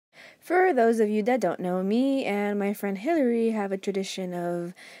For those of you that don't know, me and my friend Hillary have a tradition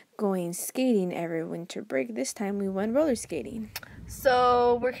of going skating every winter break. This time we went roller skating.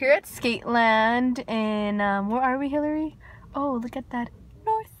 So we're here at Skateland, and where are we, Hillary? Oh, look at that,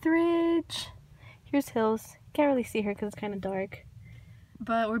 Northridge. Here's Hills. Can't really see her because it's kind of dark.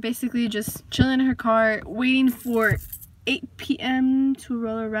 But we're basically just chilling in her car, waiting for 8 p.m. to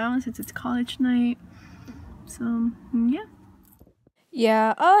roll around since it's college night. So, yeah.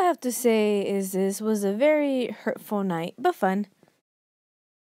 Yeah, all I have to say is this was a very hurtful night, but fun.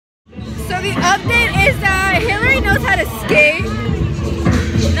 So the update is that Hillary knows how to skate.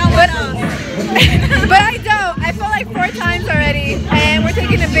 No one else. But I don't. I fell like 4 times already, and we're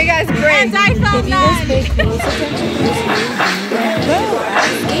taking a big ass break. And I fell none. If you guys pay close attention to this video,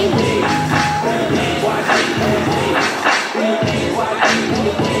 I'm skating.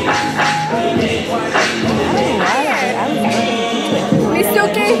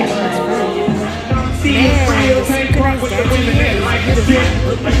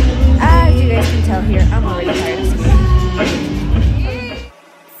 As you guys can tell here, I'm already tired.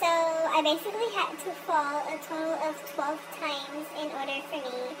 So I basically had to fall a total of 12 times in order for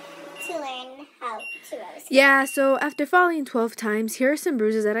me to learn how to roller skate. Yeah, so after falling 12 times, here are some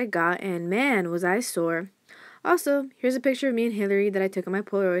bruises that I got, and man, was I sore. Also, here's a picture of me and Hillary that I took on my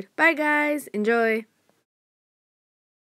Polaroid. Bye guys, enjoy!